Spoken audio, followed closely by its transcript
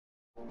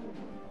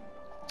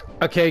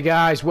Okay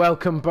guys,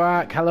 welcome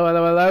back. Hello,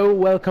 hello, hello.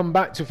 Welcome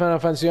back to Final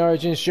Fantasy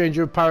Origins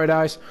Stranger of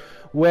Paradise,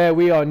 where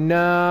we are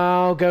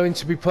now going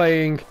to be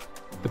playing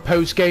the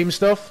post-game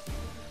stuff.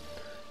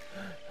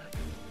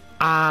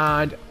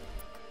 And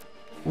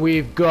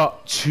we've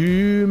got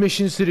 2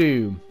 missions to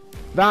do.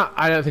 That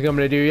I don't think I'm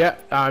going to do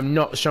yet. I'm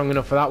not strong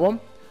enough for that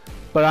one.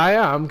 But I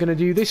am going to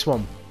do this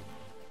one.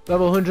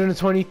 Level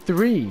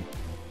 123.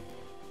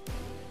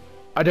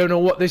 I don't know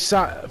what this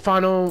I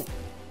don't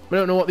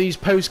know what these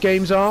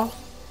post-games are.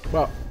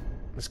 Well,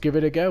 let's give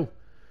it a go.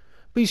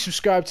 Please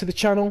subscribe to the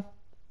channel.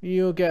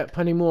 You'll get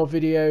plenty more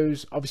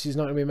videos. Obviously, there's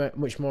not going to be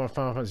much more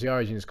Final Fantasy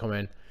Origins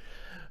coming.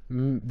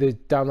 The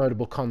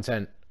downloadable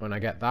content, when I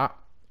get that,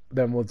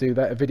 then we'll do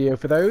that a video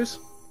for those.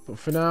 But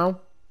for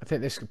now, I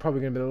think this is probably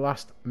going to be the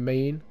last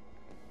main.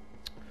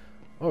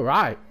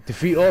 Alright,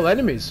 defeat all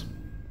enemies.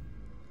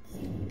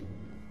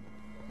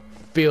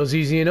 Feels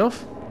easy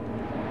enough.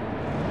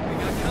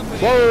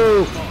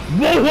 Whoa!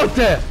 Whoa, what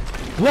the?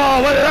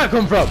 Whoa, where did that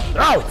come from?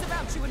 Ow!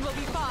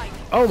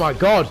 Oh my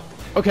god.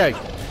 Okay.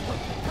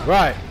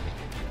 Right.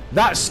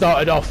 That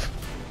started off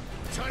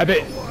a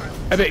bit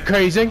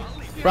crazy.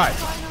 Right.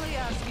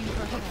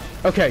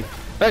 Okay.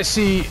 Let's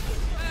see.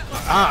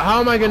 How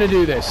am I going to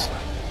do this?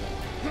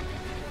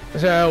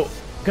 So,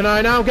 can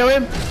I now go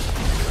in?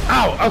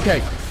 Ow,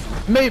 okay.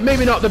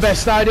 Maybe not the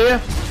best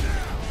idea.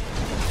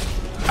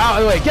 Out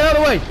of the way. Get out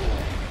of the way.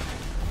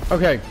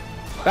 Okay.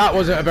 That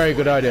wasn't a very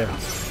good idea.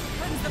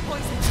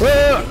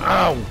 Whoa,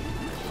 ow.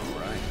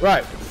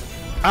 Right.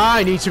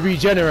 I need to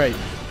regenerate.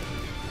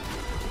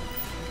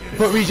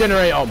 Put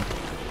regenerate on.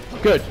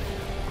 Good.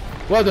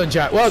 Well done,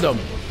 Jack. Well done.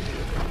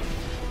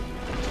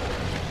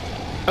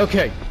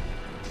 Okay.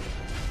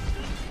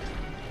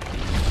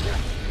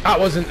 That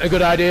wasn't a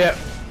good idea.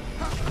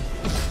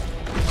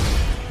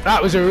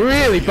 That was a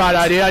really bad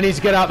idea. I need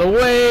to get out of the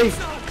way.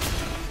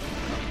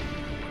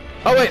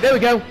 Oh, wait. There we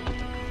go.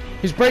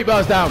 His brake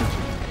bar's down.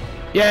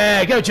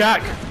 Yeah, go,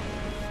 Jack.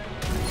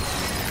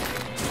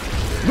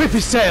 Rip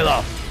his tail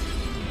off.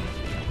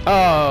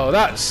 Oh,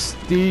 that's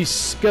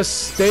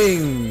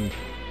disgusting.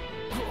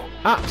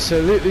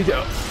 Absolutely.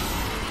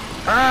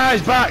 Ah,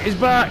 he's back. He's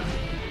back.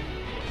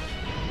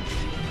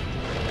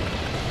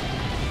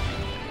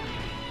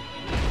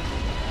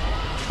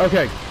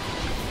 Okay.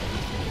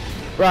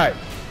 Right.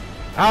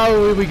 How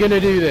are we going to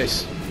do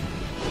this?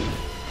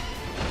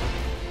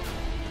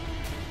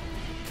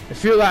 I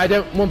feel like I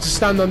don't want to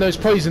stand on those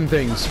poison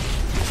things.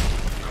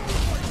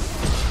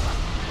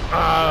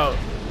 Oh.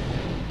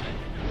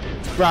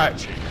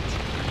 Right.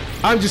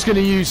 I'm just going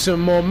to use some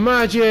more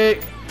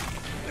magic.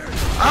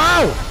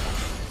 Ow!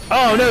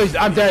 Oh no,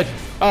 I'm dead.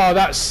 Oh,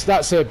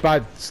 that's a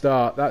bad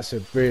start. That's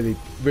a really,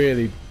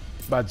 really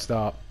bad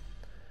start.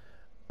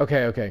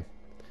 Okay, okay.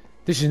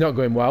 This is not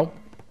going well.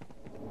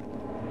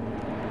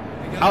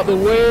 Out the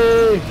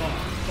way!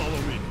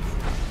 Follow me.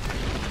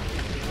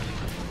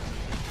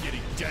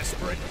 Getting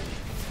desperate.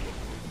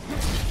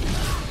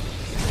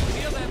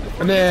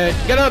 And then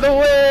get out of the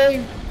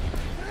way!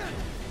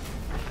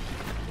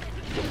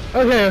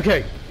 Okay,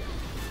 okay.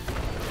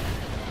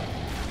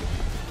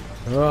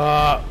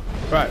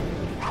 Right.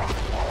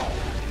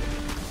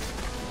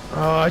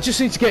 Oh, I just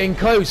need to get in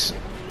close.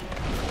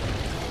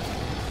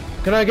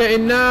 Can I get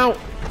in now?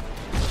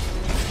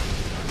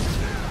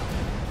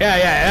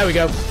 Yeah, there we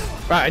go.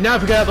 Right, now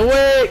if we get out of the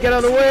way, get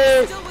out of the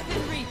way.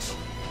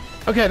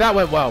 Okay, that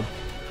went well.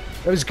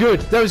 That was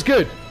good. That was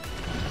good.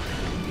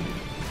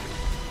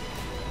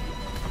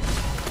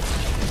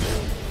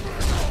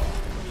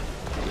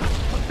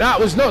 That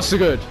was not so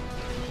good.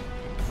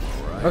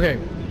 Okay.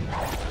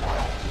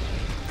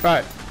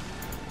 Right.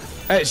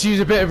 Let's use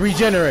a bit of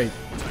regenerate.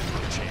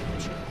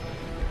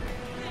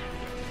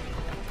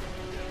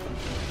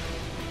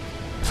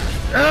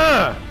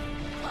 Ah!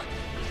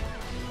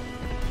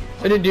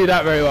 I didn't do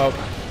that very well.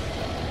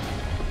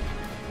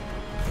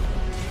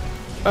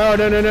 Oh,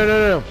 no, no, no,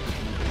 no, no.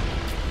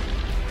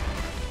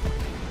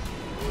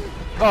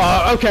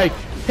 Oh, okay.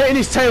 Hitting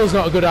his tail's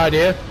not a good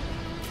idea.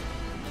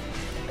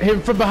 Hit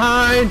him from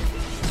behind.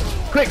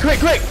 Quick, quick,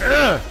 quick.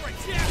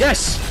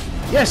 Yes.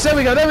 Yes, there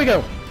we go, there we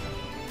go.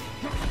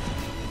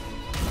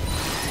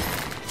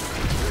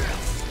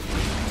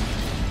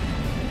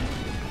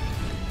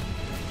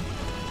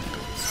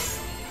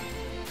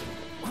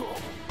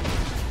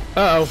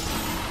 Uh-oh.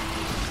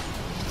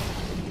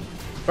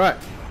 Right.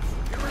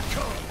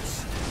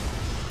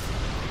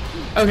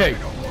 Okay.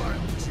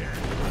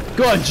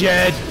 Go on,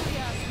 Jed.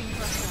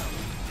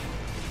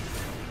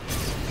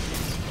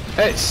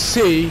 Let's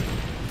see.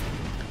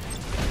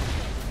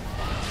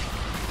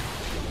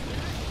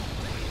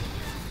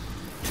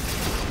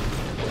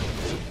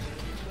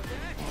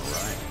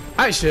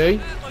 Actually,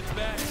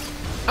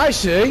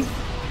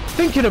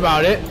 thinking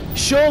about it,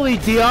 surely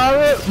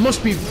Diara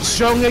must be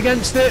strong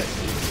against it.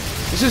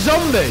 It's a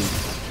zombie.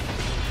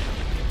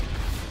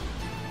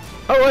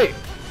 Oh wait.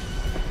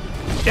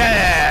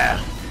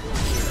 Yeah.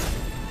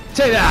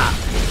 Take that.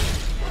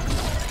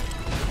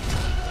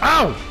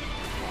 Ow.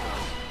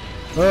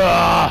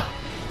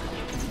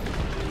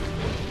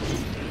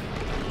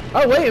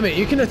 Oh, wait a minute.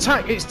 You can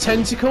attack its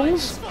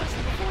tentacles?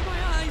 Before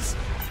my eyes.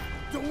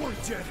 Don't worry,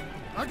 Jed.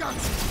 I got you.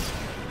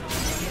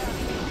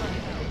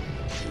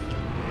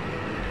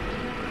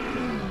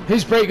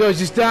 His break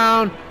gauge is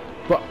down,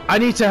 but I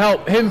need to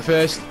help him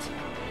first.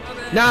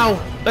 Now,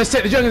 let's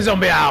take the jungle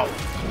zombie out.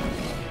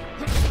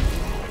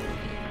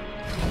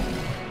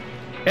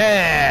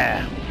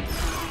 Yeah.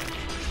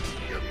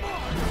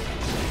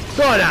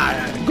 Go on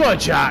now. Go on,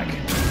 Jack.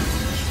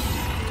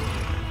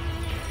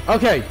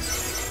 Okay.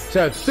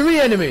 So, 3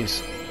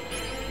 enemies.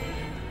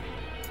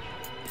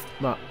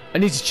 Right. I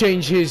need to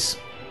change his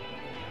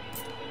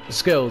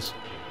skills.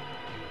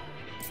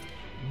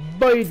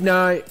 Void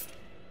Knight.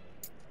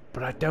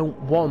 But I don't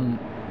want...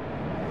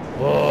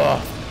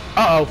 Oh.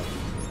 Uh-oh.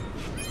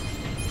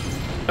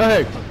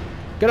 Okay.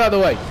 Get out of the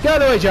way. Get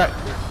out of the way, Jack.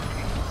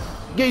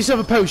 Get yourself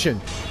a potion.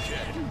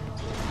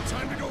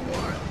 Time to go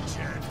wild,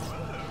 Jed.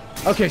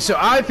 Okay, so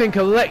I think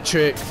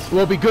electric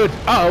will be good.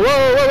 Oh,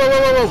 whoa, whoa, whoa,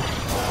 whoa, whoa, whoa.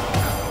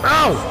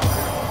 Ow!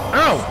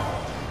 Ow!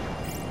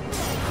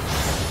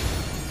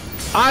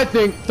 I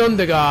think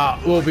Thundergar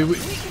will be... We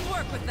can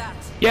work with that.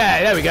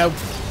 Yeah, there we go.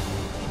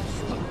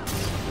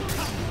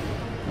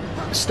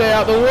 Stay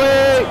out the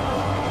way.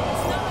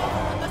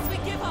 Unless we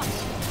give up.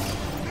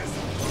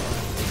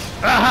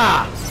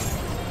 Aha!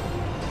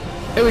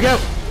 Here we go.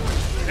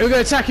 Here we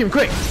go, attack him,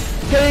 quick.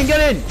 Get in,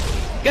 get in.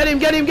 Get him,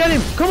 get him, get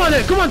him. Come on,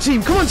 come on,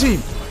 team, come on,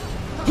 team.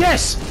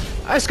 Yes!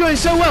 That's going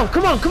so well.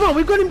 Come on, come on,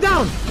 we've got him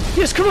down.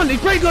 Yes, come on, his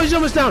break gauge is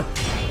almost down.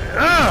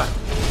 Ah!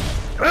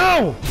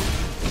 Oh!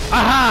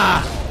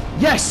 Aha!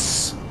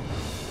 Yes!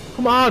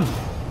 Come on!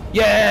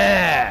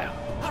 Yeah!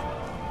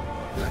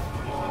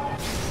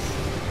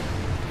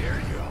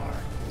 Here you are.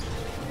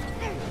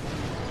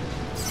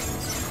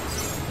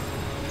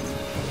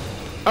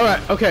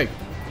 Alright, okay.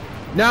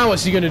 Now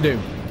what's he gonna do?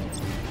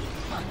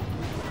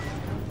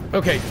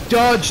 Okay,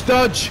 dodge,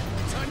 dodge!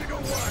 Time to go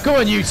wild. Go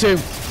on, you two!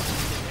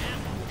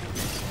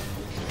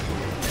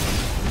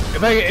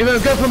 If I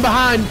go from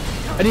behind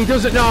and he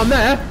doesn't know I'm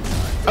there.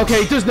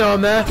 Okay, he does know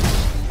I'm there.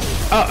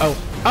 Uh-oh.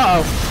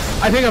 Uh-oh.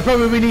 I think I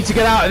probably need to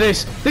get out of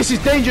this. This is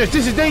dangerous.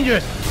 This is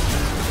dangerous.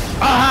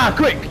 Aha,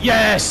 quick.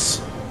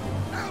 Yes.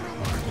 Out of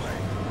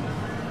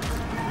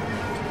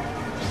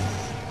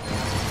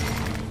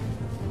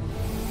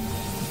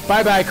my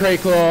way. Bye-bye,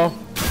 Crayclaw.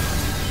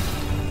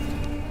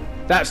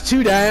 That's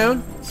 2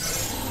 down.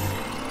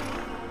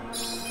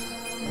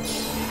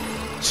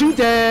 2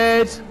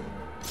 dead.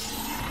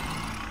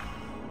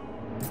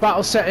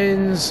 Battle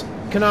settings.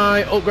 Can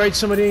I upgrade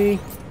somebody?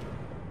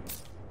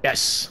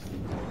 Yes.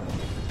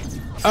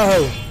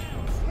 Oh.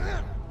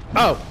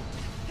 Oh.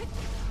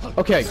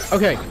 Okay,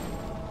 okay.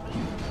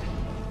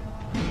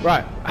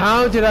 Right.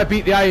 How did I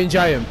beat the Iron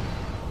Giant?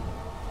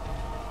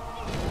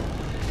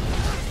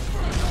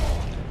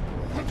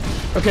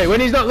 Okay, when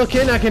he's not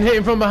looking, I can hit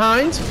him from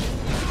behind.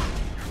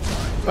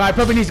 Right,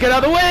 probably need to get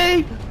out of the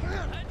way.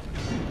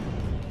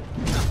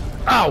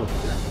 Ow.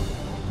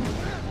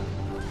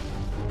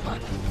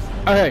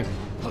 Okay.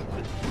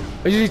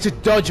 I just need to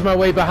dodge my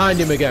way behind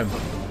him again.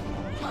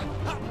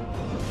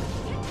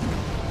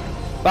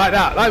 Like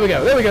that. There we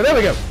go. There we go. There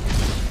we go.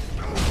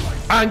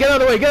 And get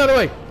out of the way. Get out of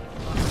the way.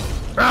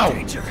 Ow.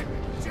 Danger.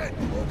 Jed,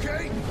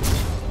 okay?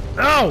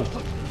 Ow.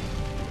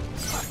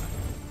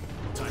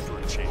 Time for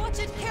a change. Watch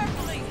it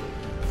carefully.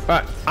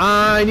 Right.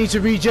 I need to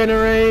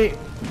regenerate.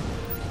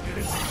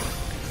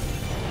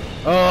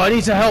 Oh, I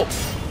need to help.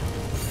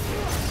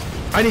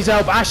 I need to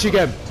help Ash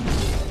again.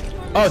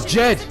 Oh,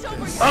 Jed.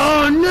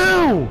 Oh,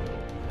 no.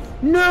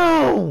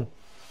 No.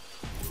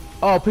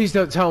 Oh, please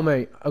don't tell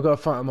me. I've got to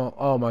fight them all.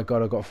 Oh, my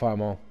God. I've got to fight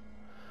them all.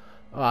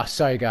 Ah,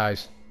 sorry,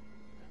 guys.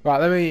 Right,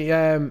 let me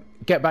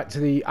get back to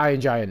the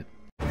Iron Giant.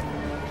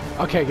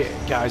 Okay,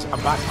 guys.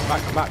 I'm back. I'm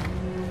back. I'm back.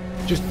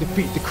 Just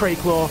defeat the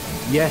Crayclaw.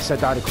 Yes, I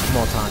died a couple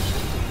more times.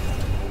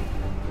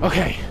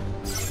 Okay.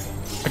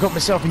 I got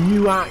myself a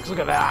new axe. Look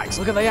at the axe.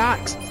 Look at the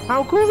axe.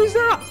 How cool is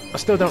that? I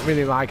still don't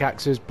really like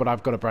axes, but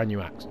I've got a brand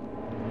new axe.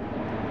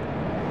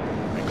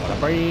 I got a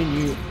brand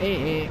new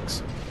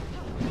axe.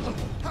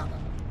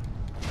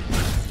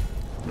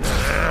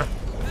 That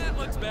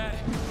looks bad.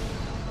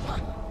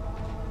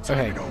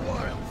 Okay,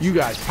 you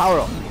guys, power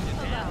up.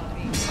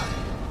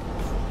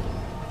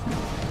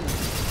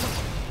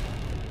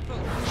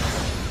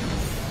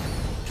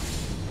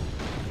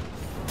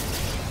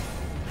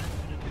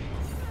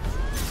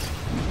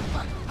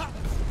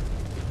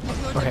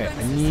 Okay,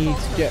 I need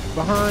to get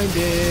behind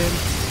him.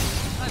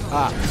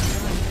 Ah.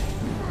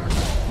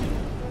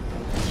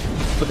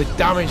 But the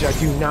damage I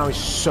do now is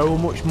so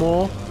much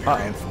more.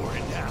 Ran for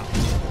it now.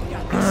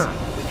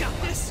 We got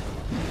this.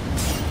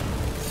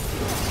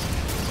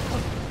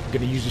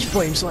 Gonna use his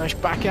flame slash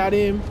back at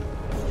him.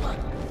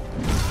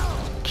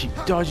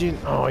 Keep dodging.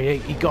 Oh, yeah,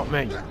 he got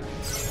me.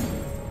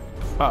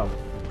 Oh.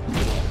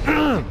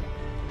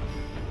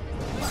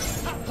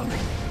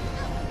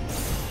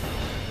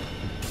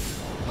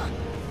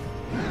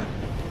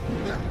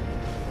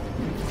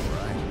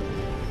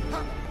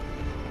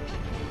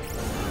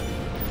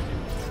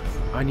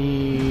 I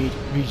need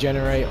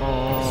regenerate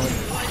on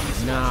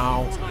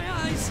now.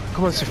 guys.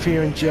 Come on,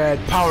 Sophia and Jed.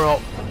 Power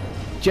up.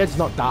 Jed's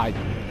not died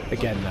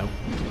again, though.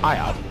 I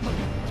have.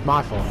 It's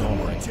my fault,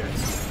 normally.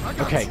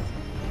 Okay.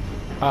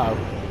 Uh-oh.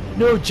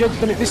 No, Jed's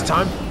done it this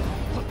time.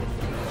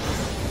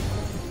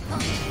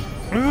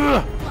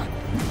 Ugh.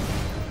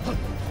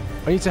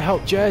 I need to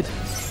help Jed.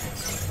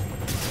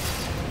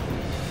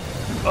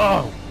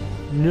 Oh,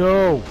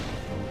 no.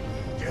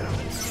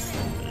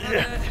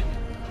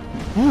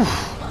 Whew,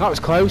 that was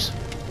close.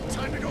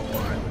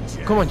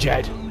 Come on,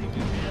 Jed.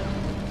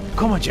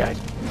 Come on, Jed.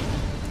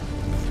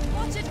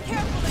 Watch it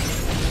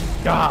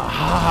carefully.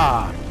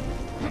 Ah,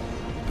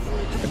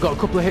 I got a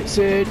couple of hits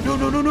in. No,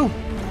 no, no, no.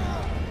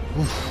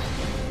 Oof.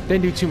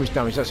 Didn't do too much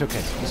damage. That's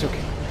okay. It's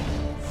okay.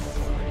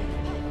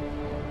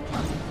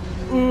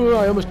 Ooh,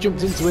 I almost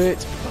jumped into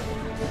it.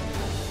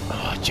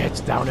 Oh,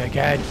 Jed's down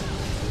again.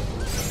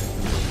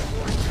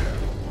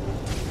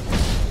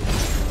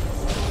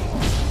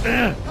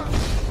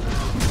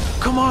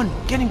 Come on,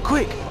 get in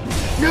quick.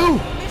 No,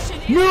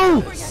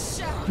 no,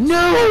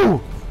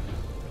 no.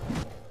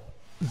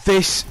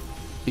 This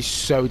is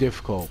so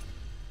difficult.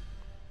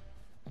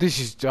 This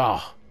is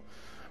right.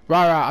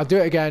 I'll do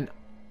it again.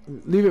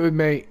 Leave it with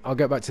me. I'll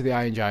get back to the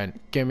Iron Giant.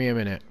 Give me a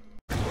minute.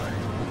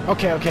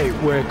 Okay,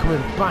 we're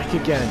coming back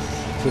again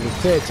for the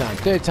third time.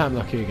 Third time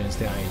lucky against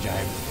the Iron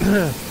Giant.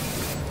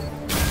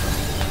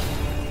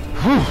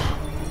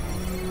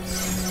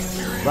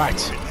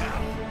 Right.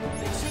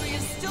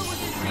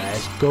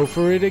 Let's go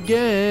for it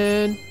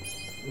again.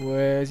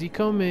 Where's he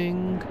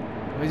coming?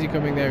 Where's he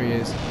coming? There he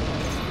is.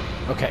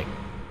 Okay.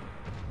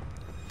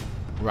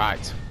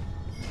 Right.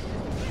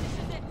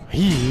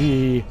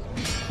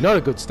 Not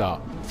a good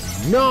start.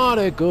 Not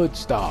a good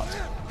start.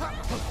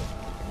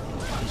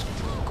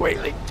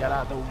 Quickly, get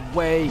out of the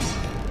way.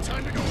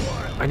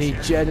 I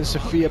need Jed and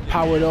Sophia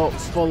powered up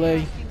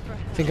fully.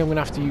 I think I'm going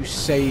to have to use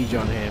Sage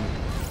on him.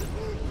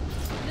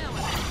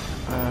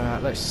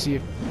 Let's see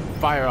if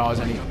Fire R is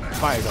any...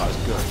 Fire R is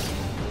good.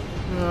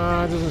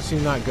 It doesn't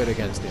seem that good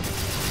against him.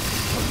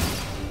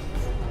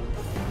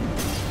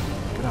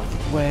 Get out of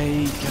the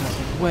way, get out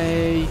of the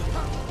way.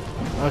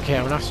 Okay,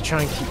 I'm going to have to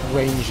try and keep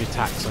ranged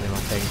attacks on him, I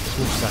think, as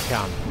much as I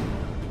can.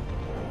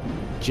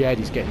 Jed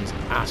is getting his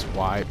ass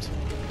wiped.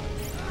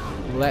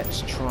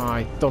 Let's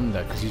try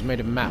Thunder, because he's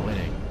made of metal in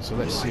it. So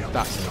let's see if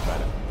that's any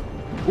better.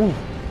 Ooh,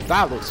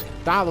 that looks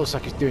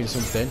like it's doing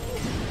something.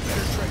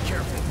 Better tread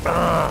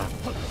careful.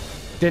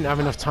 Didn't have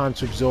enough time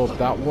to absorb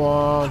that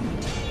one.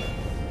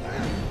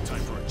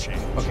 Time for a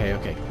change.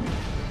 Okay.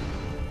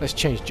 Let's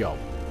change job.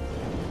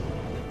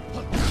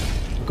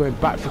 I'm going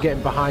back for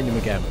getting behind him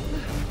again.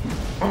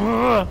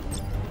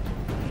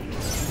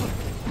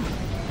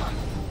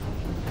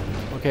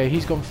 Okay,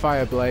 he's gone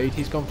Fireblade.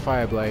 He's gone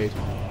Fireblade.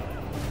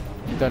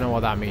 Don't know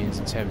what that means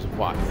in terms of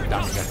what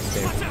damage I can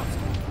do.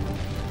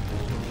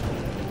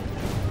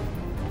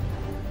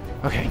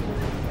 Okay.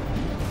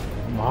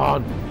 Come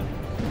on.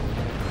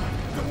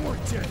 Don't worry,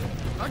 Jed.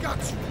 I got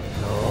you.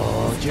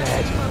 Oh,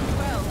 Jed.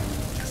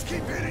 Just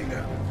keep hitting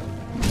them.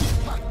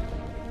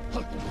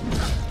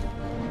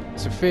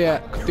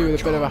 Sophia could do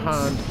with a bit of a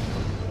hand.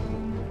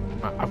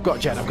 Right, I've got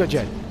Jed.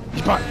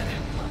 He's back.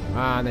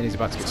 And then he's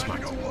about to get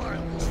smacked.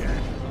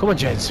 Come on,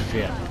 Jed,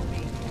 Sophia.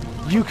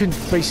 You can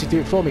basically do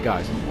it for me,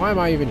 guys. Why am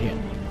I even here?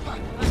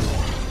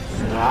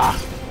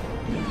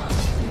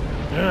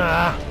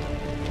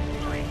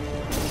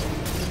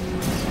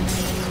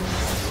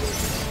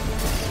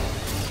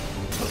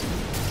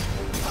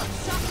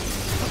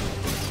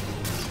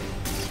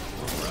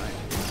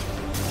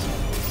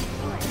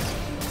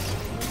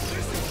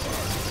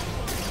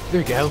 There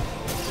we go.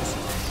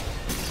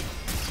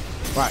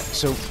 Right,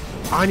 so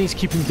I need to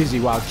keep him busy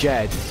while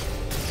Jed...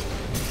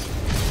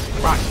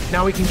 Right,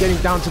 now we can get him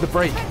down to the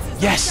break.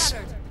 Yes!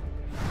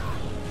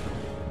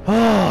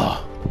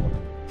 Oh!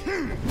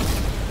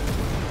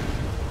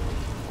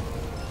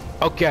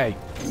 Okay.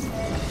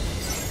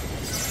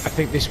 I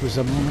think this was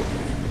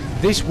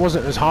this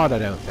wasn't as hard, I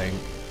don't think.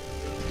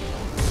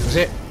 Was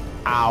it?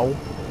 Ow.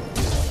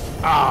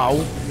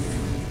 Ow.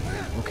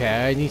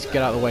 Okay, I need to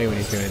get out of the way when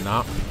he's doing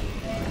that.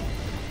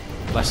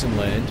 Lesson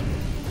learned.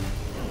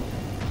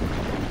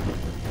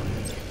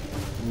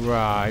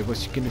 Right,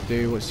 what's he gonna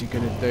do? What's he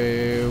gonna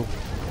do?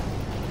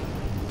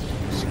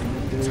 What's he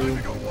gonna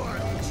do?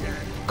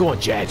 Go on,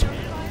 Jed.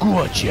 Go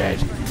on, Jed.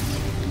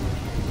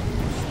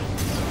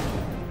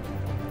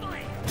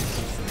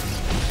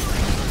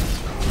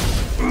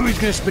 Ooh, he's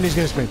gonna spin, he's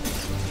gonna spin.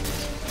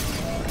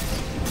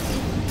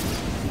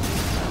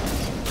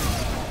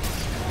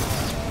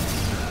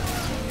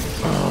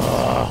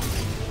 Oh.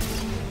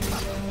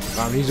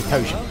 Right, he needs a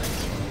potion.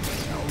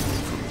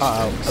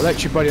 Uh-oh,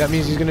 electric body, that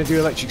means he's gonna do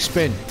electric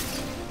spin.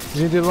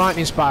 He's gonna do the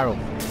lightning spiral.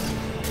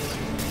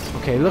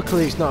 Okay,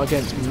 luckily it's not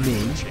against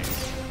me.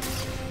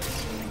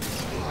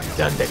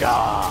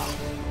 Thundergar.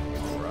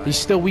 He's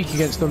still weak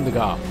against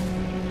Thundergar.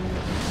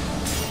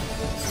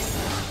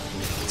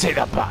 Take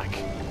that back.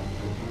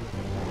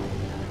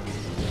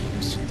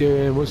 What's he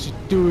doing? What's he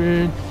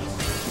doing?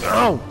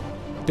 Oh!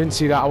 Didn't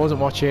see that. I wasn't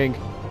watching.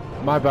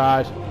 My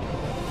bad.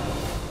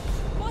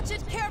 Watch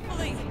it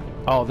carefully.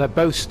 Oh, they're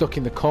both stuck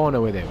in the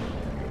corner with him.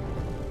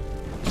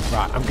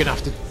 Right, I'm gonna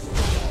have to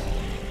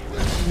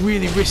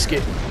really risk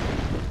it.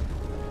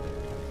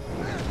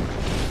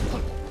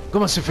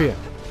 Come on, Sophia.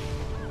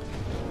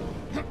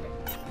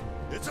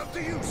 It's up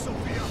to you,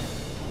 Sophia.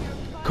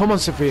 Come on,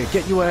 Sophia.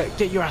 Get your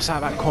ass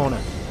out of that corner.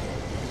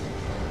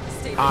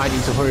 I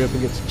need to hurry up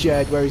and get to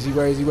Jed. Where is he?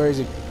 Where is he? Where is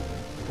he?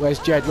 Where's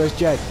Jed? Where's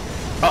Jed?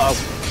 Uh-oh.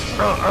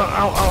 Ow, ow,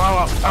 ow,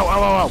 ow, ow, ow,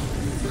 ow, ow.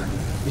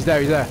 He's there,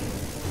 he's there.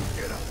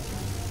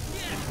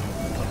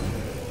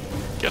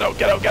 Get out,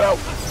 get out, get out.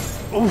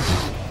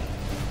 Oof.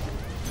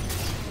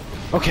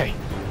 Okay.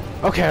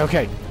 Okay,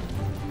 okay.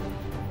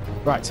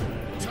 Right.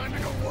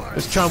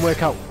 Let's try and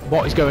work out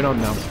what is going on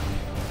now.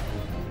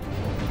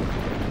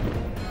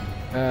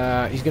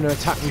 He's going to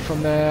attack me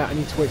from there. I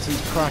need to wait till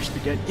he's crashed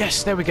again.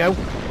 Yes, there we go.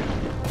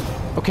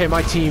 Okay,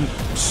 my team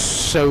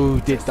so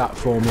did that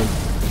for me.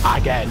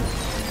 Again.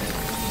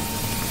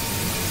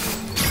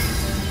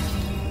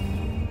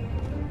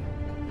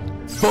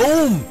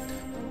 Boom!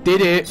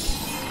 Did it.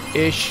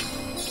 Ish.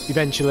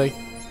 Eventually.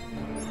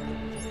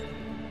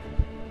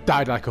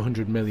 Died like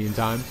 100 million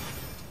times.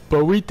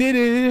 But we did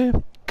it.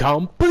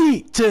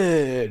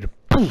 Completed.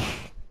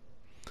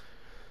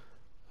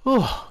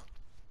 Oh.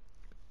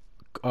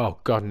 Oh,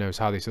 God knows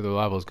how this other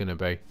level's gonna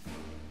be.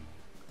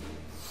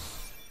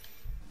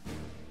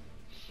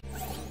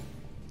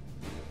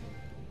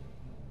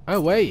 Oh,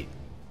 wait.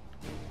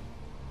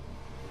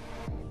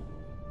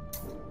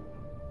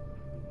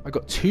 I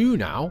got 2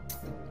 now.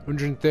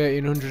 130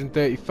 and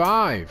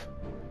 135.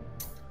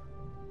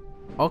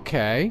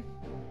 Okay.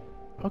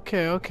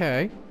 Okay,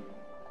 okay.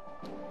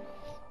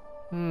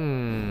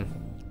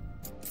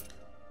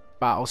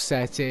 Battle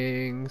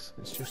settings.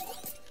 Let's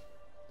just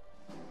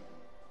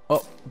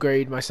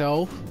upgrade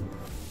myself.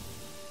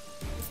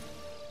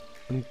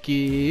 And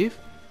give.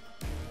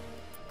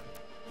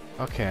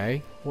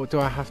 Okay. What do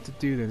I have to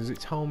do then? Does it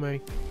tell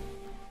me?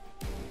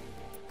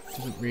 It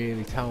doesn't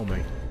really tell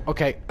me.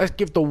 Okay, let's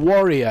give the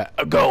warrior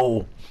a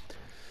go.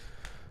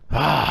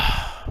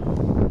 Ah.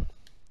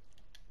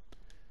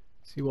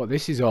 See what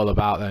this is all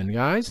about then,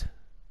 guys.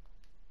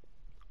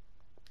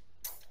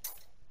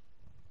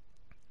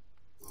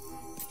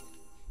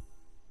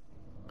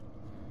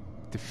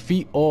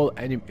 Defeat all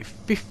enemies.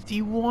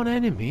 51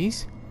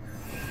 enemies?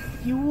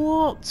 You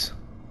what?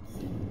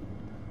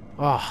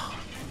 Oh.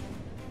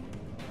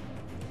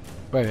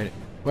 Wait a minute.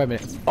 Wait a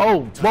minute.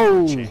 Oh,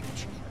 whoa!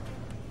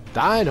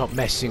 They're not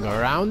messing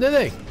around, are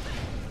they?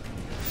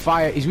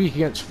 Fire. He's weak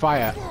against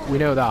fire. We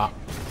know that.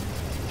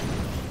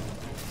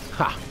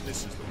 Ha.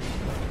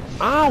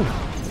 Ow!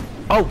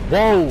 Oh,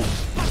 whoa!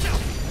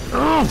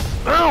 Ow!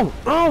 Ow!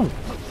 Ow!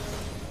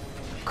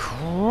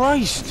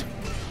 Christ!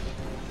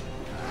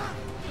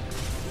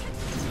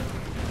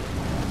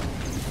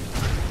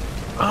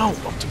 Ow!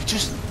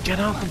 Just get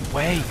out of the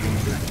way.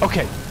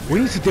 Okay, we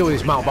need to deal with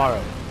this Mount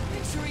Barrow.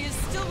 Make sure he is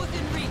still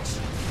within reach.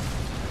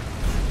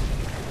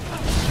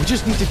 We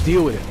just need to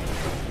deal with it.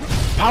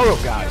 Power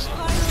up, guys.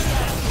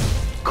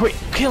 Quick,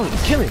 kill him,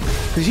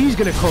 because he's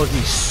going to cause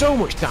me so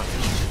much damage.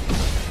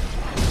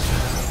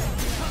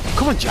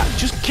 Come on, Jack,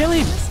 just kill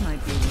him. This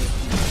might be it.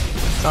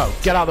 Oh,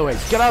 get out of the way,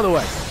 get out of the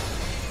way.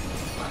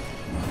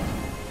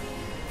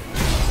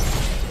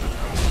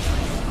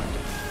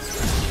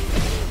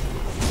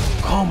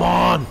 Come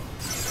on.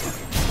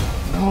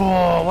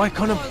 Oh, why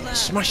can't I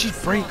smash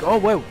his brake? Oh,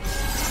 whoa.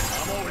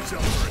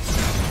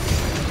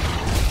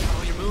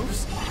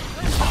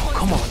 Oh,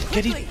 come on,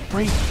 get his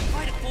brake.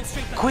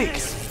 Quick.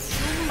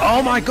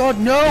 Oh my God,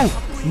 no.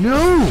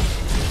 No.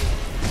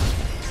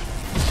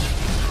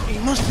 He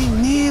must be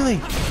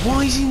kneeling.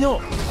 Why is he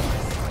not?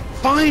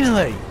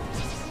 Finally.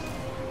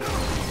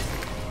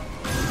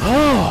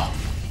 Oh.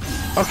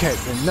 Okay,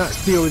 then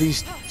let's deal with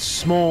these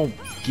small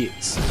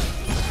gits.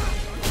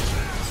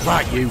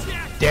 Right, you.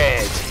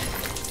 Dead.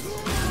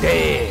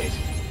 Dead.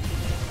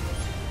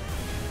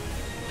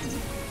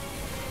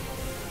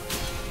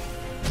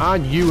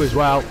 And you as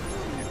well.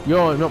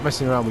 You're not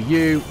messing around with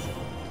you.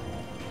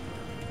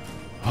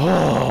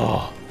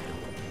 Oh.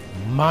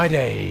 My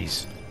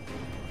days.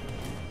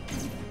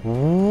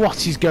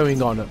 What is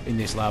going on in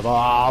this level?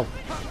 Oh.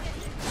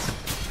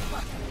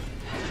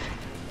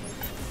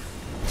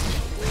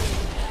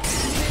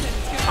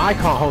 I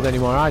can't hold any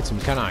more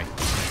items, can I?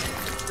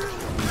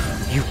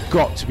 You've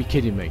got to be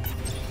kidding me.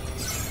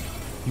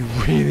 You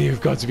really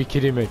have got to be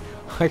kidding me.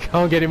 I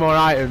can't get any more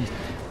items,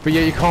 but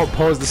yet you can't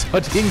pause the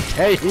sodding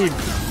game.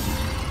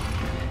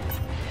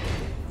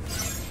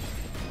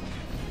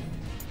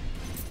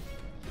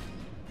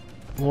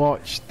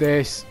 Watch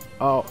this.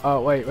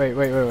 Oh, wait.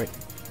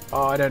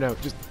 Oh, I don't know.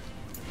 Just...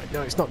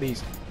 No, it's not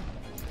these.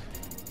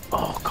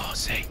 Oh, God's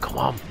sake, come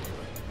on.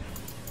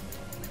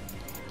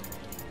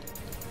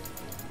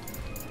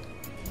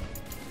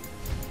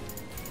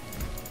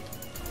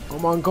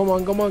 Come on.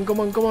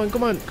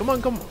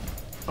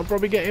 I'm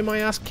probably getting my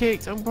ass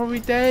kicked. I'm probably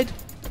dead.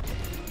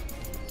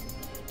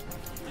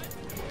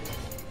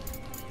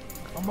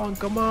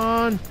 Come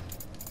on.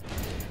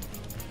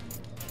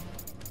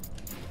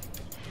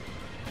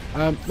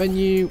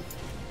 Menu.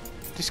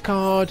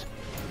 Discard.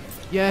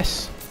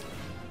 Yes.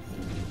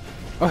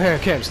 Okay,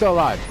 okay, I'm still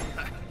alive.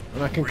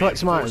 And I can collect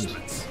some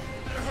items.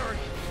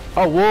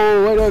 Oh,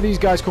 whoa, where do these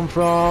guys come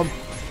from?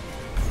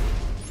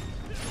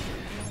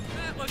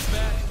 That looks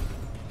bad.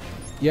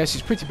 Yes,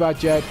 it's pretty bad,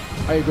 Jed.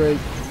 I agree.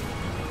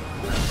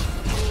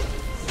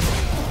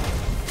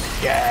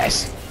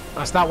 Yes!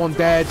 That's that one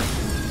dead.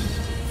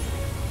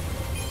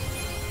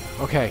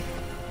 Okay.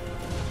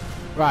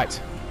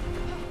 Right.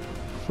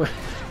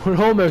 We're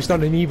almost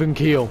on an even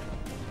keel.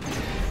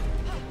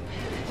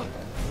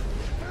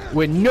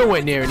 We're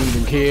nowhere near an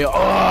even keel.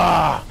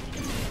 Oh!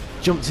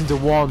 Jumped into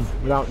one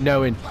without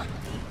knowing.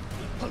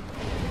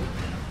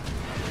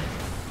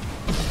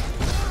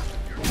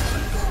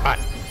 Right.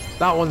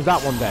 That one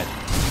dead.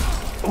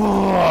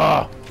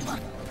 Oh!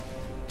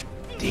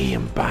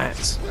 Damn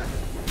bats.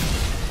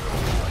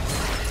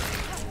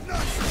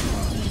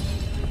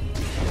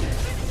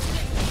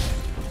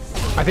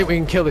 I think we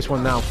can kill this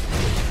one now.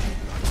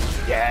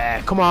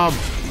 Yeah, come on.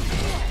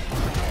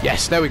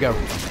 Yes, there we go.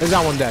 There's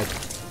that one dead.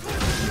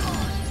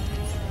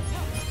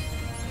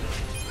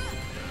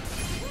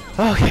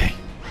 Okay.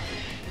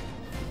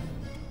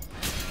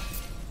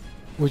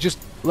 We'll just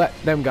let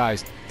them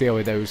guys deal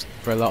with those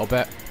for a little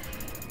bit.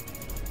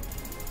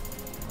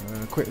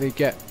 Quickly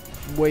get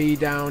way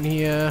down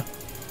here.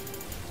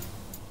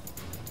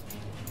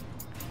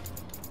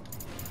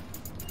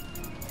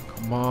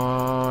 Come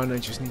on, I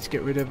just need to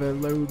get rid of a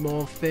load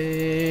more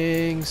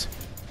things.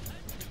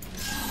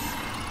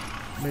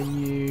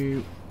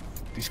 Menu,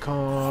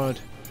 discard.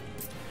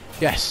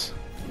 Yes.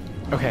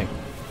 Okay.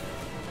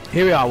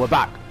 Here we are, we're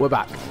back. We're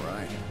back.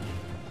 Right.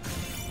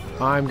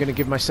 I'm going to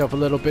give myself a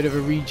little bit of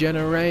a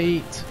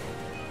regenerate.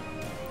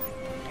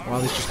 While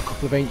there's just a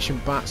couple of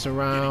ancient bats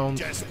around.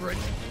 Desperate.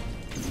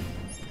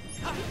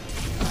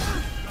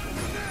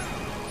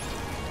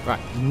 Right,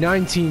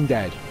 19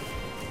 dead.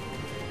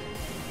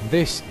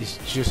 This is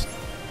just...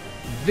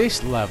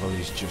 This level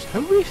is just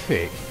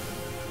horrific.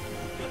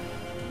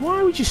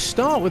 Why would you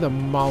start with a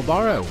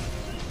Marlboro?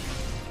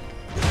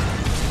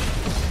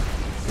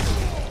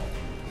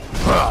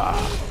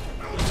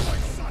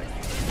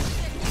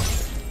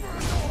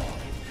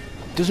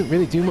 Doesn't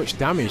really do much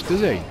damage,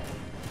 does he?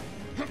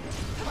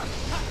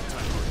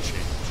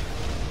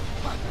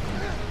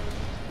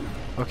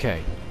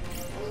 Okay.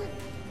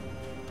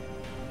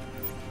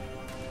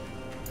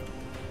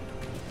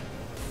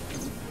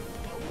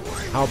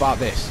 How about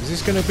this? Is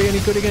this going to be any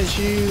good against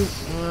you?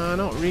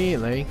 Not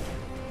really.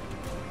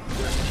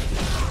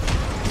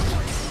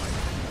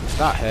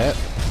 That hurt.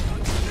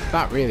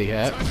 That really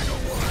hurt.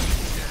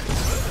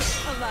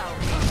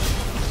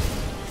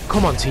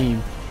 Come on,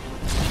 team.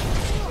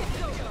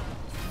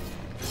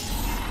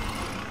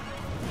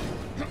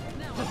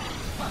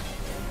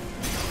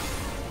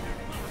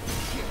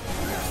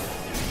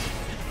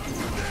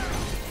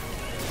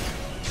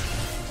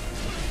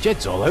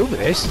 Jed's all over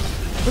this.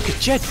 Look at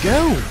Jed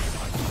go.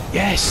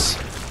 Yes.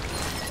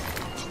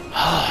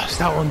 Ah, is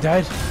that one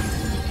dead?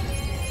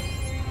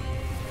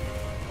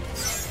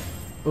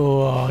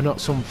 Oh,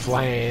 not some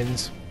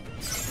flans.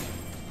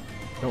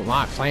 Don't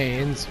like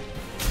flans.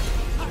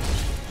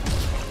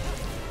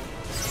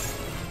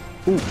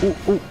 Ooh, ooh,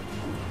 ooh.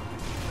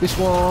 This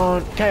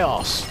one,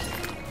 chaos.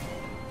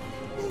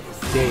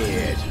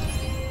 Dead.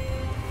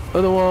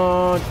 Other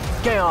one,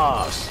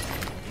 chaos.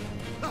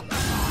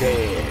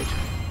 Dead.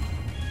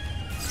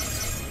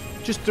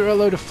 Just throw a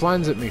load of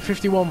flans at me.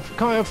 51.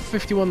 Can't I have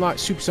 51 like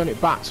supersonic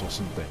bats or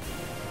something?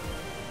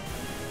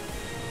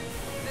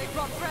 They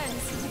brought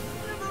friends.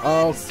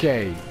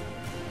 Okay.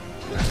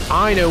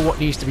 I know what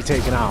needs to be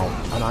taken out,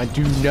 and I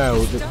do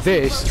know that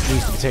this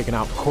needs to be taken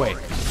out quick.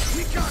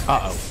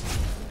 Uh-oh.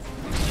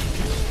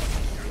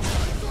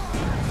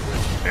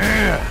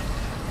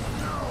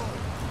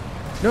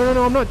 No, no,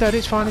 no, I'm not dead.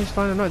 It's fine,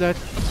 I'm not dead.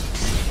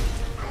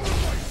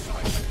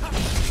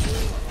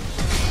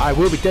 I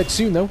will be dead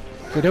soon, though.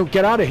 If we don't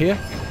get out of here.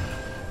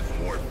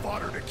 More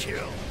fodder to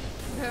kill.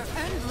 They're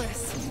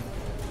endless.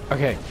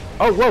 Okay.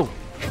 Oh, whoa.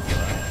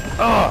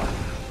 Oh.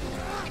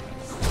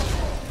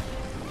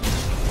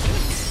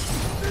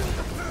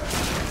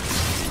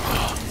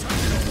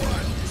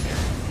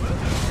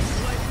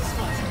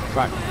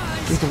 Right.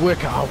 We need to work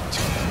it out.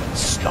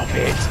 Stop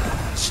it.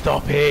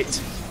 Stop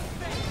it.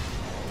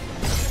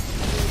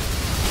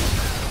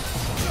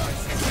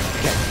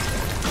 Okay.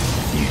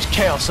 Use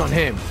chaos on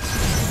him.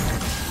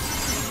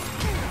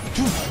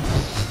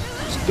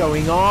 What's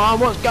going on?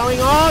 What's going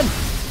on?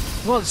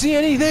 I can't see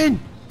anything.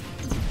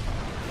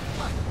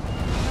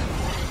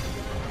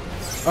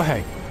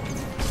 Okay.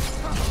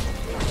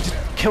 Just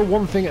kill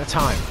one thing at a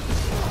time.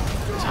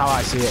 That's how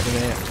I see it in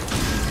here.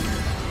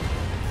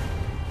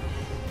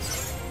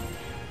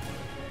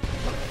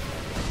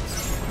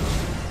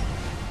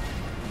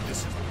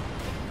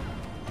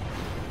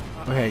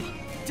 Okay.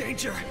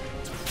 Danger.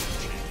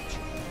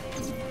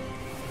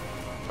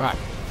 Right.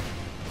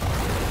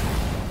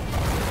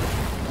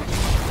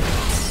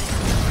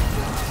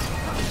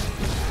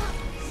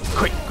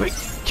 Quick, quick.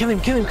 Kill him,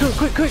 quick,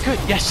 quick, quick, quick.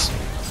 Yes.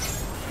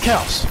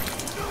 Chaos.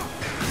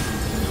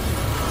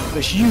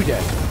 That's you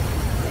dead.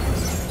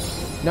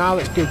 Now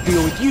let's go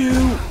deal with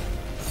you.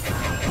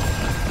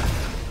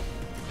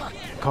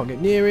 Can't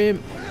get near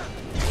him.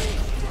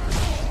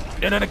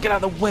 No, no, no, get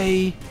out of the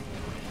way.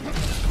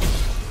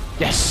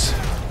 Yes.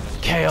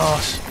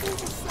 Chaos.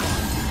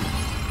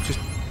 Just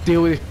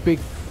deal with this big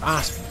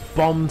ass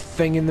bomb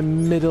thing in the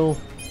middle.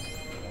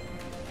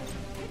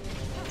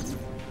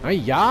 Hey,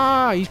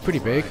 yeah, he's pretty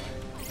big.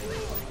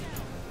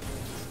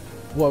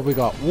 What have we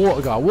got?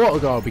 Water guard. Water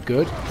guard will be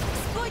good.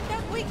 Exploit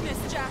that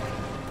weakness, Jack.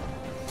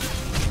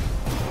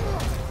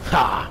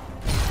 Ha!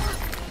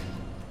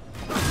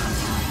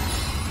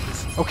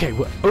 Okay,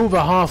 we're over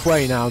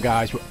halfway now,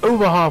 guys. We're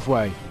over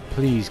halfway.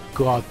 Please,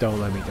 God, don't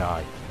let me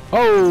die.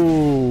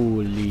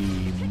 Holy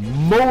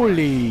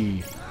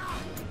moly!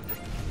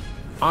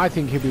 I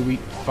think he'll be weak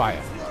to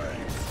fire.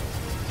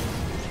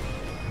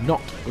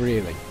 Not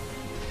really.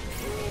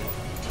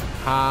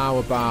 How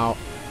about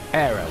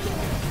arrow?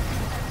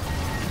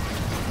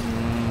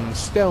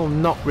 Still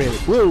not really.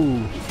 Whoa!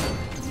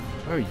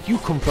 Where you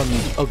come from, you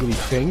ugly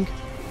thing?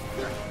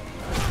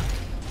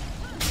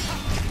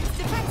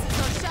 Defenses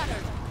are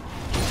shattered.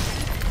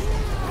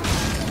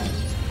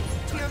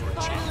 You're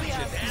finally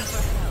asking for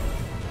help.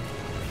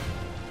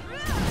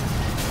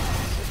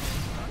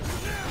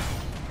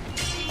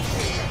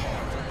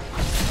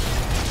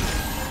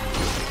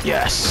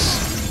 Yes!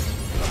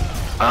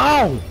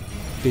 Ow!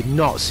 Did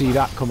not see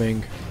that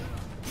coming.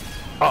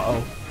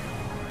 Uh-oh.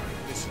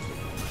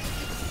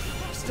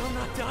 Still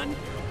not done?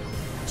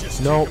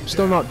 Nope,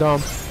 still not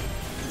done.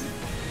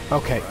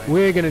 Okay,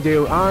 I'm gonna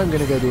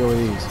go deal with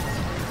these.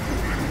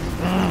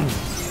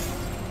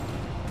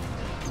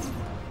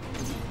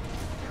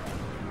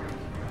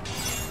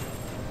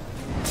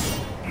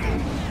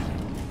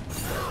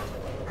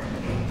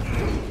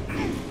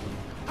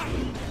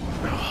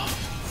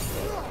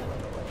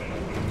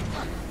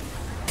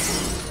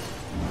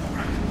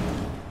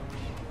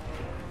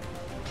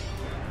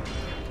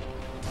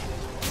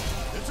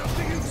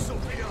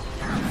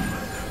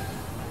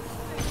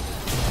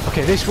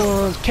 Okay, this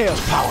one's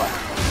chaos power.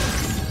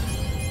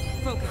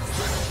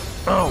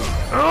 Focus. Oh,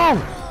 oh!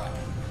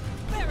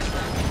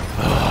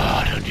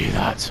 Oh, don't do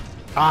that.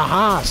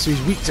 Aha, so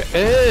he's weak to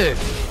earth.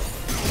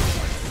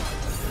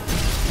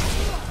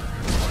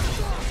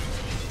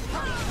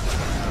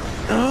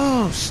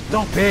 Oh,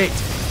 stop it.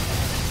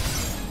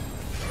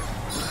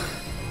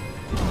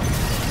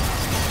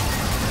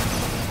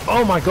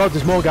 Oh my god,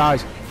 there's more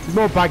guys. There's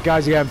more bad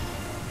guys again.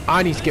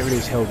 I need to get rid of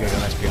this hill digger,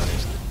 let's be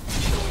honest.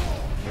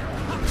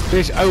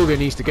 This ogre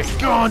needs to get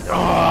gone.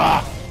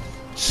 Ah,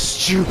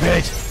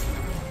 stupid.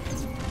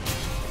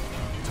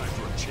 Time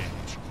for a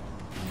change.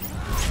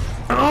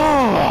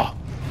 Oh,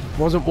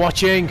 wasn't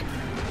watching.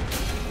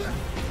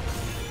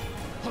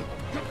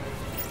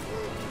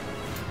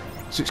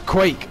 So it's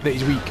Quake that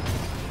he's weak.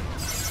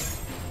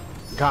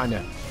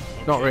 Kinda.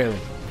 Not really.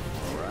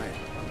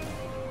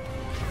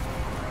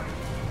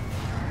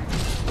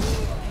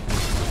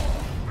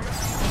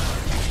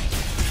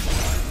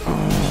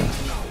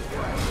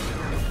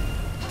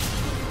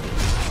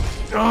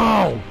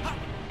 Oh!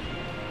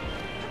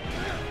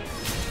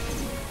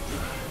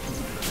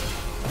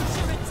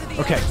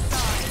 Okay.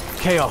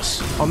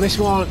 Chaos. On this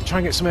one, try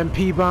and get some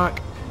MP back.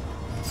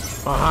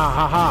 Aha,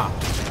 ha, ha.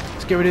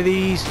 Let's get rid of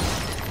these.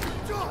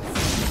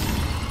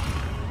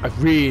 I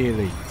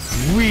really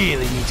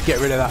need to get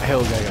rid of that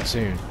hill digger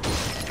soon.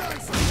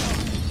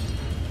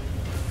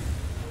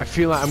 I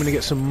feel like I'm going to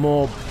get some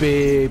more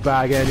big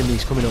bag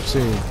enemies coming up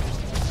soon.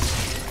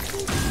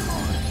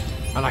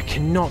 And I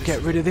cannot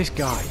get rid of this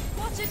guy.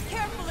 Watch it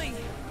carefully.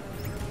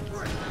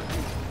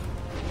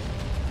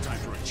 Time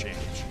for a change.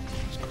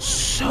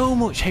 So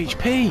much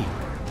HP.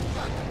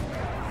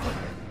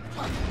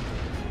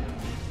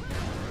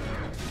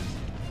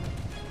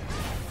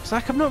 It's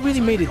like I've not really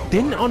made a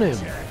dent on him.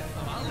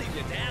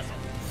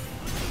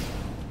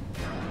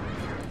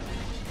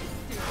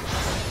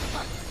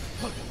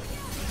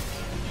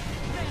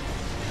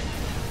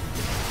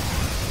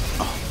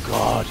 Oh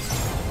god.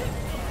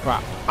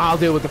 Right, I'll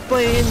deal with the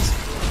flames.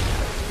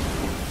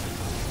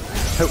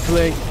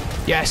 Hopefully.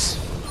 Yes.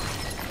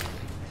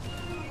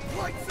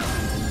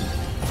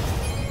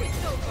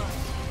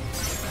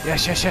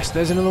 Yes, yes, yes.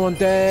 There's another one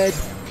dead.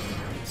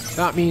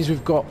 That means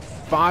we've got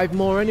 5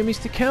 more enemies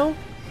to kill.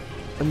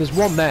 And there's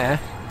one there.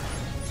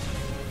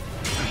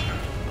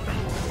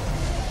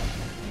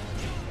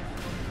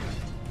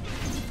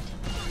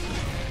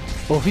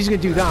 Well, if he's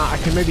going to do that, I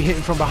can maybe hit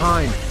him from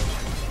behind.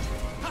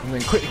 And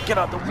then quickly get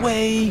out the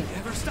way.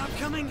 Never stop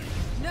coming.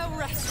 No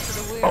rest for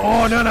the weary.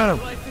 Oh, no, no,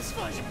 no. Life is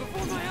flashing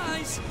before my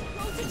eyes.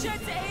 Go to Jet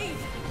to aid.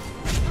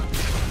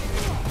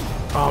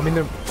 Oh, I'm in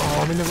the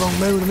wrong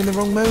mode. I'm in the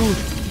wrong mode.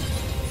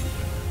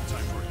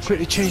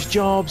 Quickly change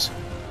jobs.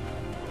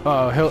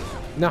 Oh,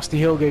 nasty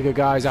hill digger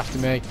guys after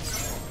me.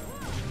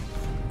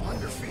 On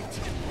your feet.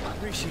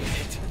 Appreciate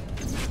it.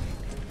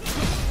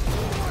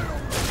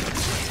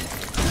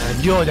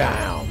 And you're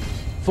down.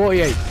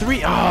 48.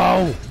 3.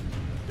 Oh!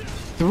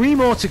 3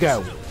 more to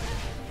go.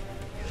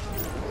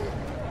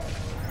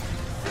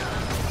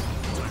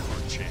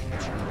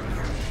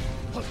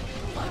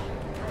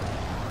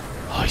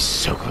 Oh, he's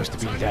so close to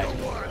being dead.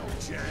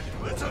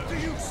 It's up to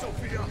you,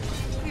 Sophia.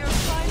 We are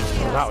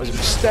finally Oh, that was a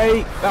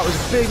mistake. That was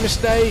a big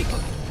mistake.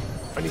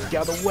 I need to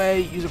get out of the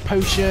way. Use a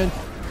potion.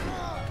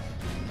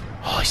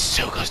 Oh, he's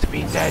so close to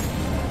being dead.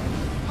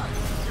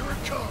 Here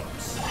it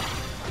comes.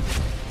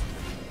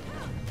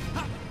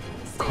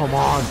 Come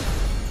on.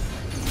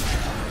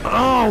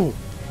 Oh!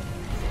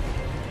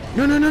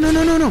 No, no, no, no,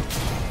 no, no, no.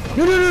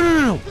 No, no, no,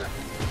 no, no.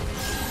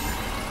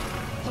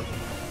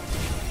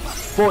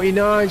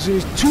 49, so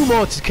there's 2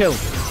 more to kill.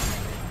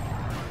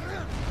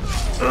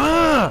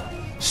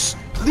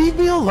 Leave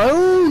me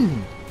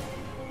alone.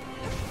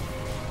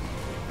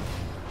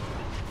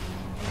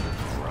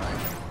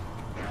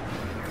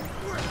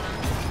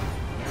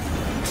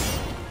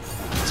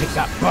 Take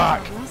that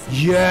back.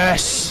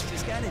 Yes.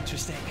 Just got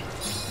interesting.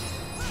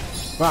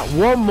 Right,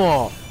 1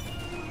 more.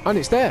 And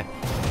it's there.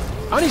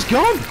 And it's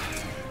gone.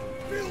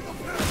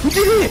 We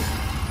did it.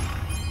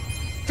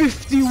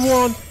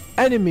 51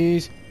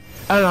 enemies.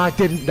 And I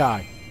didn't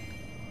die.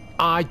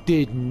 I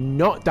did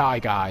not die,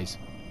 guys.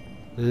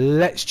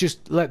 Let's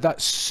just let that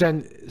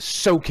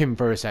soak in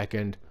for a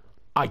second.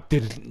 I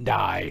didn't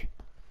die.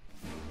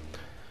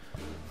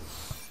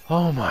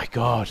 Oh my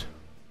god.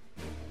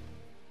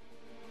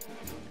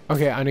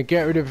 Okay, I'm gonna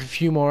get rid of a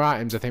few more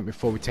items, I think,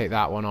 before we take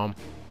that one on.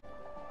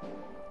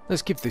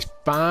 Let's give this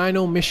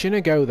final mission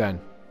a go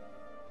then.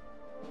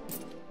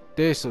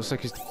 This looks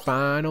like it's the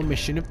final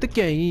mission of the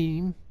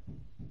game.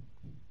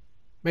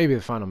 Maybe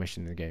the final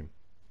mission of the game.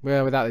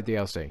 Well, without the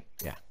DLC.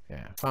 Yeah,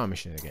 final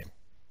mission of the game.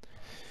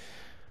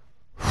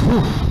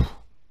 Whew.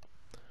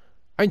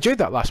 I enjoyed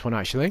that last one,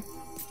 actually.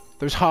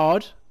 It was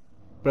hard,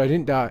 but I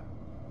didn't die.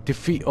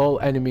 Defeat all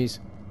enemies.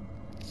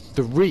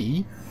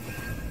 3?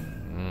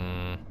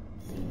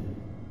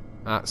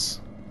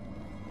 That's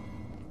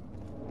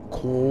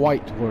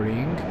quite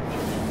worrying.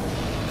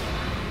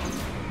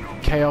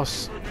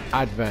 Chaos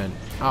Advent.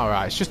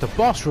 Alright, it's just a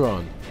boss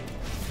run.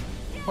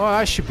 Oh,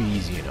 that should be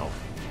easy enough.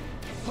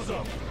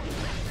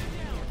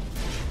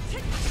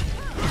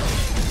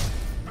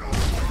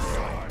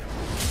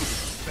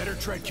 Better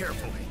tread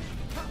carefully.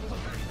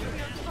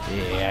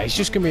 Yeah, he's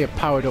just gonna be a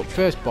powered up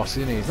first boss,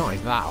 isn't he? He's not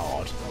that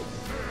hard.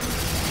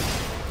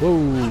 Whoa.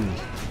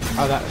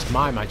 Oh, that's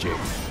my magic.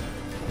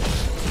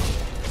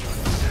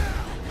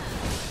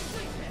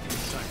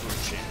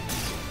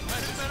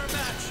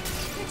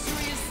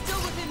 Victory is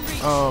still within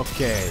reach.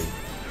 Okay.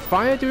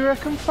 Fire, do you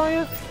reckon?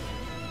 Fire?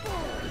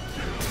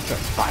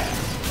 Fire.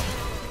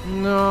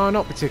 No,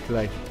 not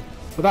particularly.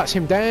 But that's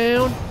him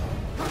down.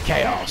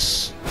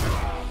 Chaos.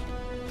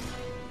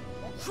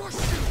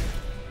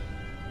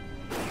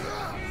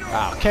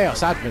 Ah,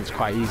 Chaos Advent's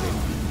quite easy.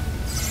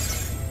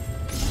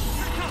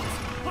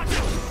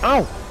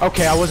 Oh!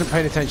 Okay, I wasn't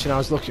paying attention. I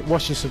was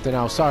watching something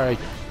else. Sorry.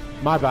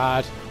 My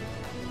bad.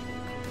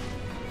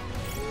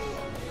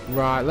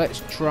 Right,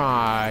 let's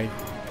try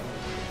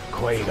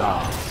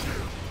Quagar.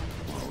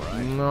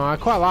 No, I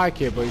quite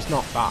like it, but it's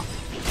not that.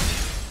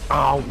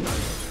 Oh!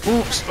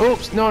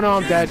 Oops! No,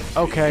 I'm dead.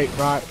 Okay,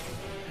 right.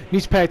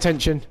 Need to pay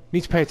attention.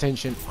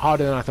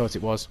 Harder than I thought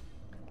it was.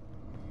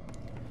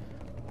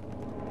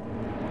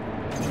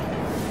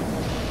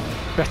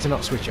 Better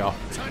not switch off.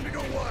 Time to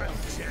go wild,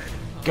 Jed.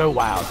 Go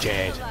wild,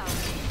 Jed.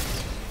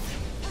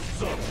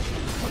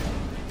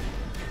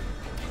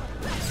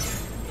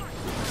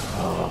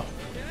 Oh.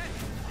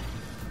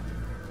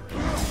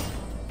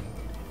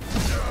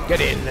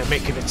 Get in and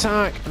make an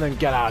attack, and then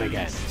get out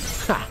again.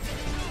 Ha!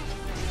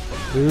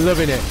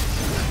 Loving it.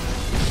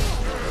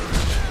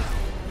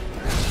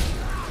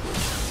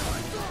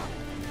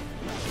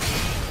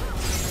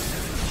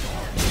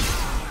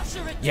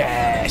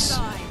 Yes.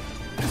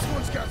 This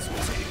one's got some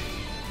teeth.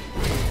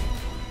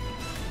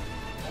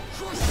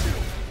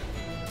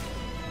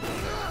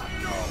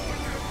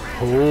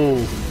 Oh.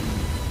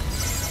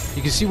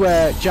 You can see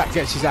where Jack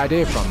gets his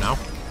idea from now.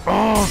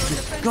 Oh,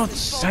 for God's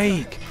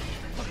sake.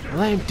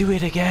 Let him do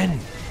it again.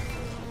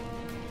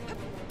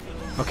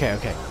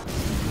 Okay.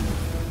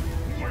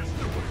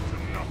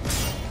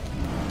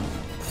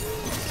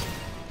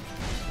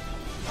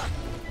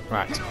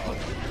 Right.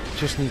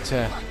 Just need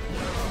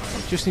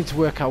to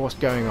work out what's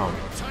going on.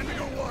 Time to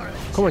go wild.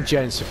 Come on,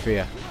 Jen and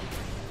Sophia.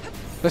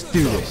 Let's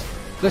do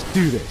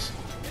this.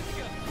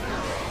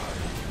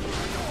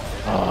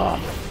 Oh.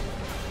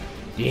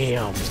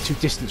 Damn, it's too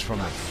distant from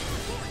me.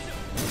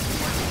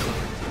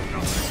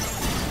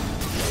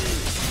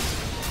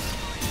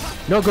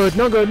 No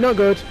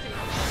good.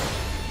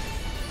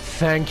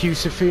 Thank you,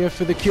 Sophia,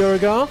 for the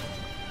Curagar.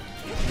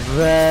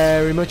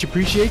 Very much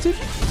appreciated.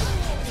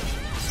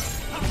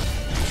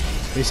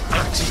 This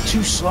axe is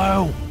too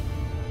slow.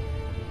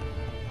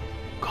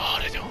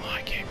 God, I don't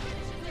like it.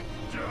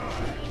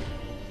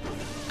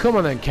 Come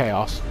on then,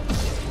 Chaos.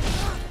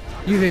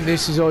 You think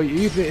this is all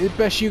you think the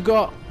best you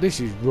got? This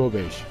is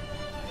rubbish.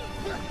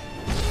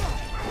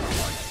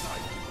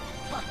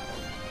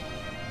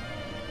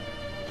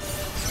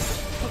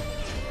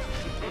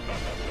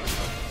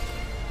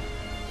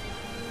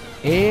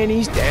 And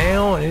he's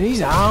down and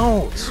he's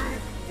out.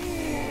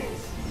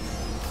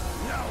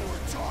 Now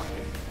we're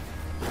talking.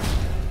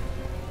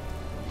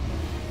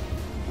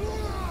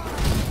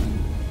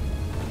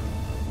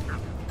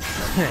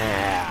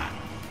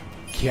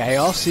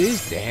 Chaos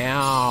is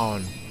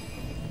down.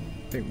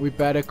 Think we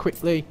better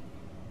quickly.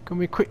 Can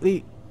we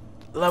quickly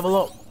level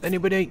up?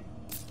 Anybody?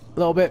 A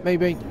little bit,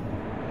 maybe.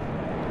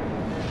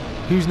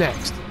 Who's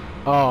next?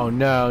 Oh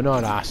no,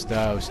 not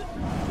Astos.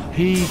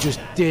 He just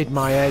did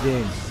my head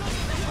in.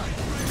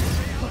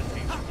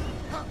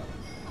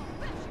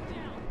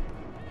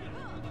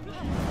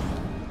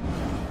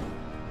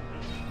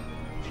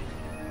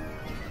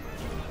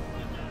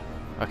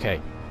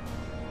 Okay.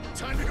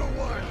 Time to go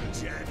wild,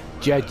 Jed.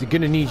 Jed, they're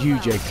gonna need you,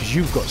 Jed, because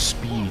you've got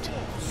speed.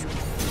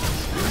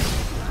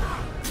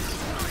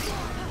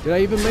 Did I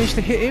even manage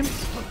to hit him?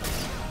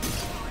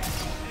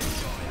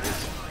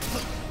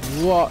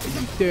 What are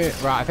you doing?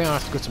 Right, I think I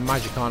have to go to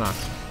magic, aren't I?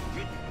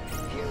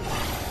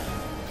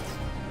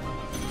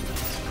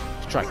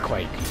 Let's try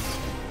Quake.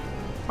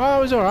 Oh, that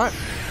was alright.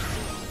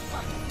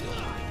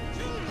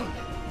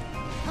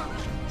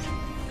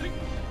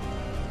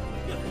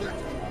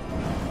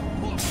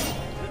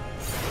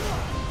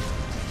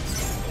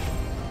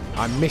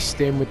 I missed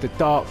him with the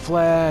dark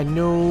flare.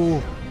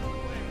 No.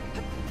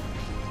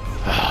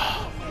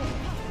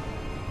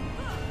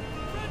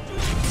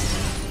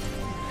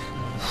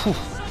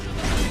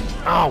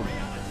 Ow.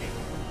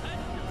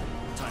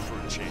 Time for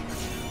a change.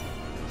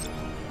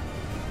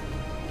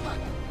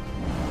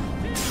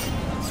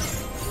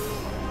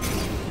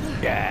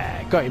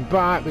 Yeah, got him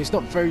back, but it's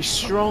not very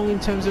strong in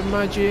terms of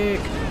magic.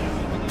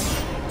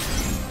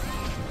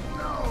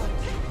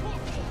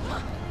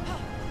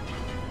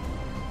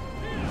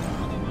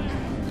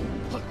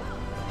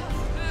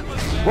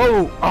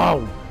 Whoa!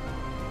 Oh!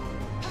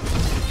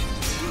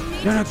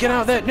 No, no, get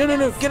out there! No, no,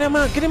 no! Get him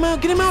out! Get him out!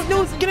 Get him out!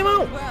 No, get him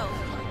out! Well,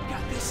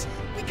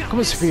 Come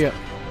on, Sophia.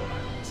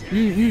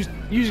 Use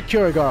a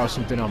Kurigar or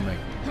something on me.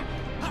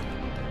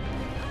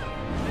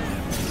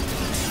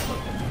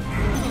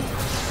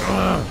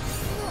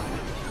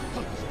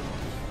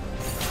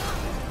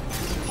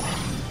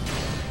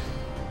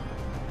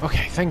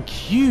 Okay,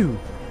 thank you.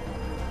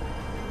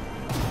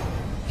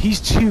 He's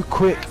too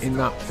quick in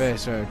that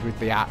first round with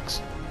the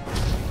axe.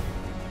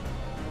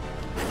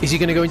 Is he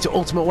going to go into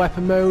ultimate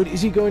weapon mode?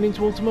 Is he going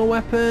into ultimate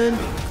weapon?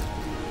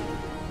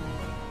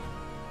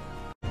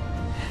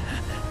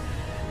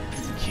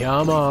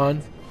 Come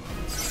on.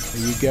 Are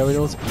you going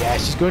ultimate?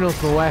 Yes, he's going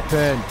ultimate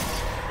weapon.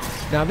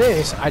 Now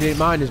this, I didn't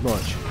mind as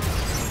much.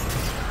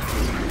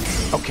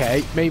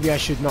 Okay, maybe I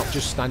should not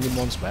just stand in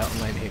one spot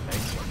and let him hit me.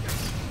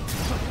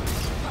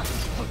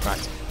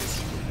 Right.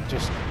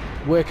 Just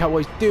work out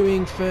what he's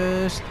doing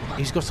first.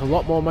 He's got a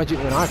lot more magic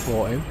than I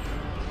fought him.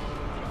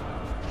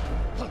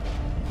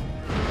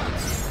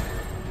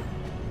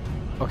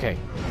 Okay.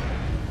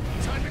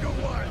 Time to go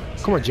wild.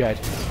 Come on, Jed.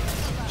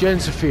 Jed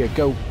and Sophia,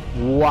 go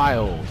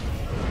wild.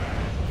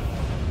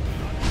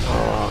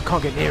 Oh, I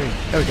can't get near him.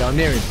 There we go, I'm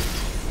near him.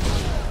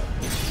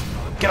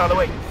 Get out of the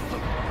way.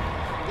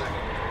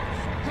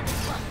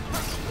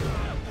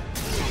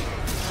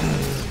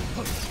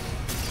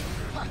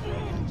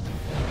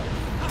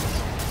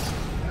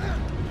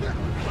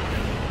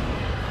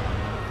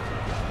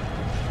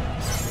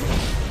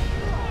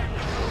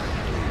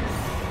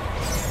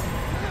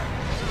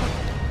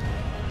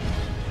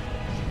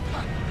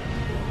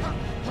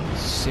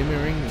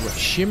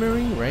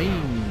 Shimmering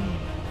rain.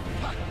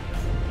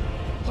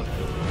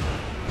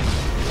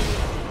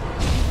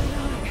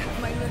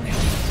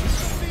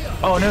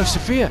 Oh no,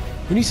 Sophia!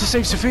 We need to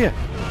save Sophia.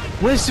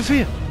 Where's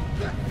Sophia?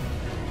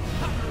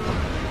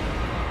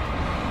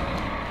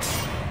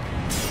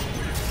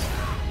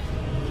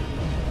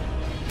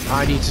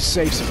 I need to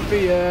save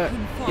Sophia.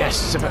 Yes,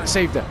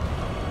 saved her.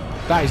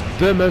 That is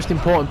the most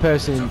important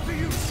person,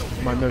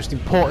 my most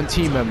important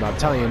team member. I'm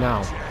telling you now.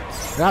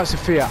 Without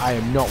Sophia, I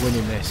am not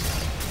winning this.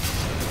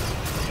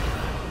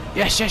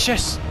 Yes, yes,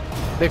 yes!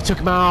 They've took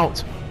him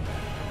out.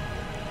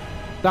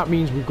 That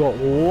means we've got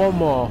one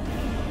more.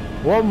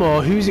 One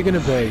more. Who's it going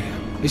to be?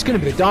 It's going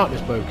to be the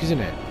Darkness Bloke,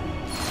 isn't it?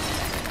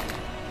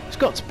 It's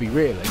got to be,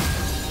 really.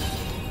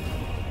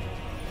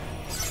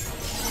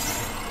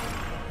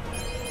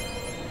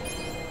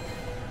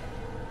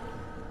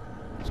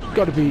 It's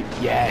got to be...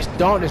 Yes,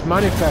 Darkness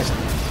Manifest.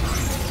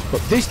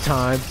 But this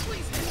time,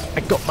 I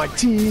got my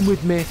team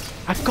with me.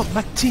 I got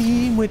my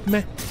team with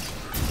me.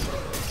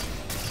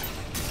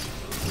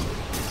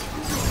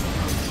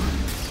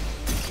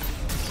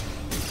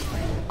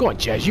 Go on,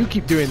 Jez, you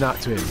keep doing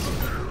that to him.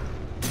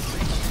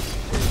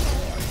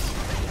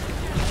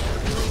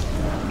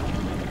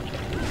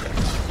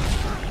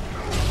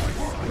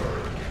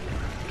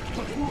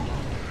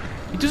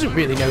 He doesn't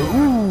really know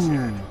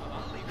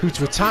who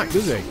to attack,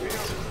 does he?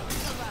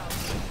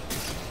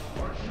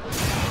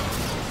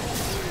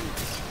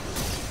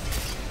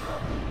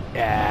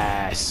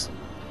 Yes.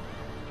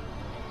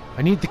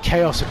 I need the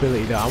chaos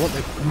ability though. I want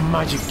the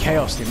magic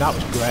chaos thing. That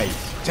was great.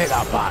 Take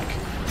that back.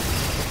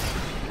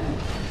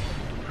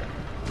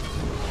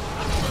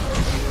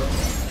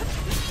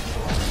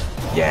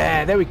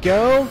 Yeah, there we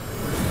go.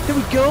 There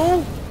we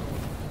go.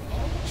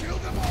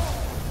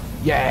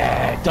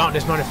 Yeah,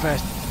 Darkness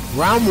Manifest.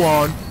 Round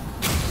 1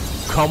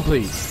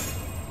 complete.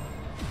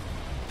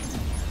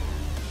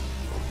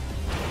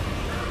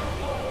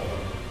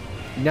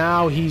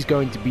 Now he's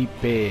going to be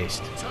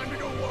pissed. Time to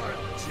go wild,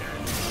 Jet.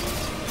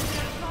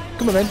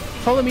 Come on then,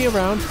 follow me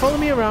around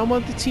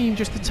while the team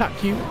just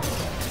attack you. Time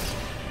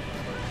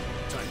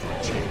for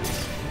a change.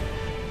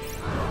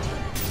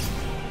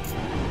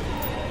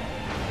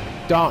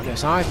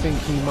 Darkness, I think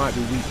he might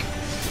be weak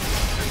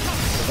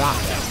to that.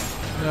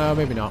 No,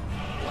 maybe not.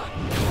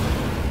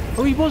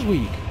 Oh, he was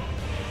weak.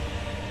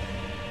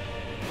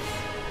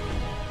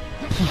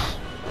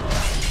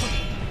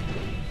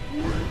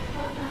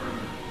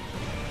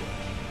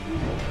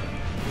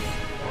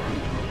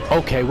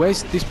 Okay,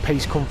 where's this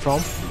pace come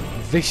from?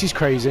 This is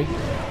crazy.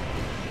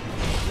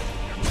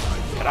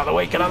 Get out of the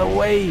way, get out of the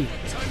way!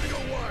 Time to go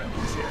wild,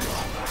 Jet.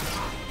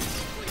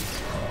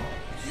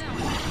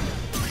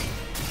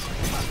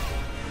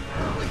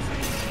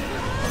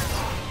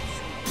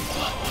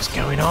 What's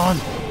going on?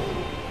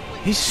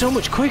 He's so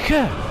much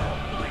quicker!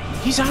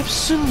 He's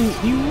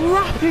absolutely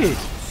rapid!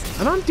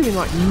 And I'm doing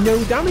like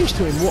no damage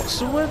to him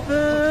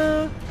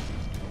whatsoever!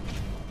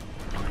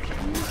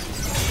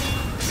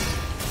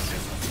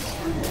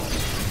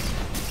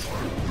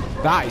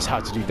 That is how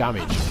to do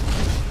damage.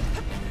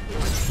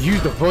 Use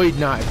the Void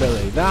Knight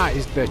ability. That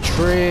is the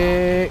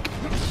trick.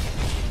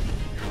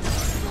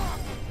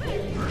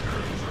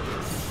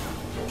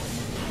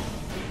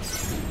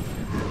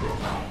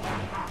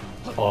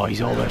 Oh,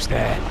 he's almost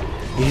there.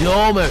 He's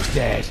almost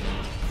dead.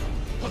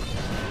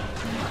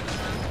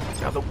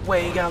 Get out of the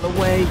way, get out of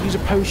the way. Use a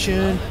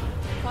potion.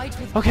 Fight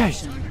with Okay.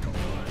 passion.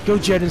 Go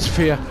Jed and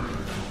Sphere.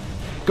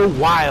 Go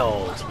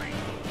wild.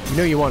 You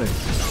know you want it.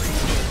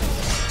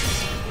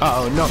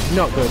 Uh-oh, not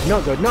good,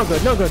 not good, not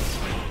good, not good.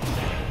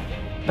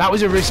 That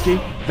was risky,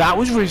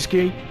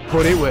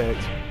 but it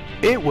worked.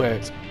 It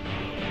worked.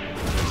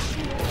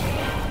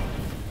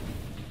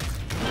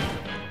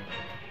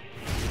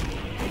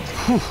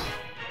 Whew.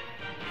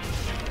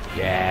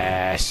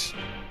 Yes.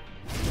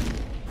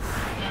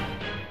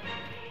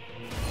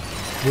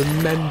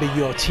 Remember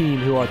your team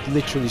who are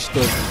literally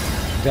stood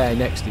there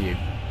next to you.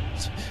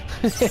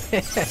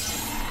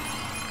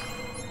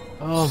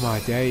 Oh my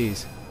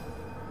days.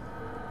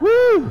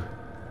 Woo!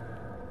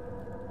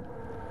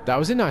 That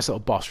was a nice little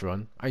boss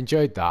run. I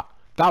enjoyed that.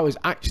 That was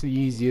actually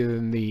easier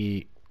than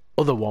the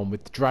other one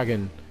with the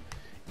dragon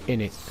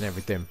in it and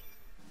everything.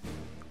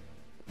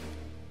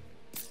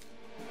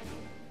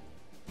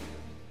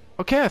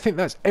 Okay, I think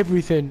that's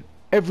everything.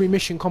 Every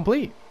mission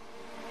complete.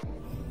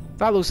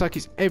 That looks like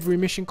it's every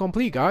mission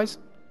complete, guys.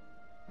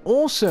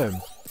 Awesome.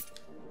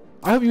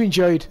 I hope you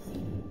enjoyed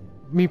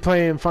me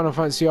playing Final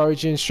Fantasy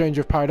Origins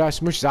Stranger of Paradise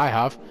as much as I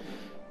have.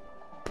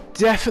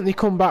 Definitely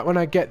come back when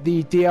I get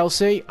the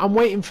DLC. I'm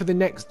waiting for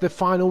the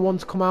final one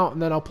to come out,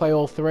 and then I'll play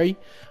all three.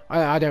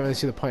 I don't really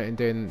see the point in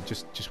doing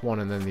just one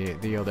and then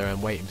the other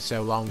and waiting for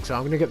so long. So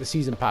I'm going to get the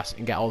season pass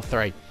and get all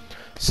three.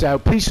 So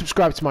please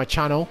subscribe to my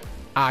channel,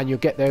 and you'll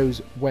get those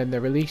when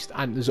they're released.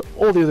 And there's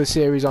all the other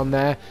series on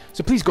there.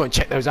 So please go and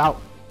check those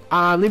out.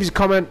 And leave us a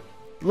comment,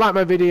 like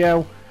my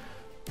video.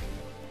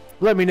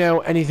 Let me know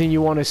anything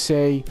you want to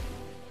see.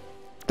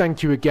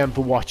 Thank you again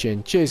for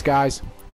watching. Cheers, guys.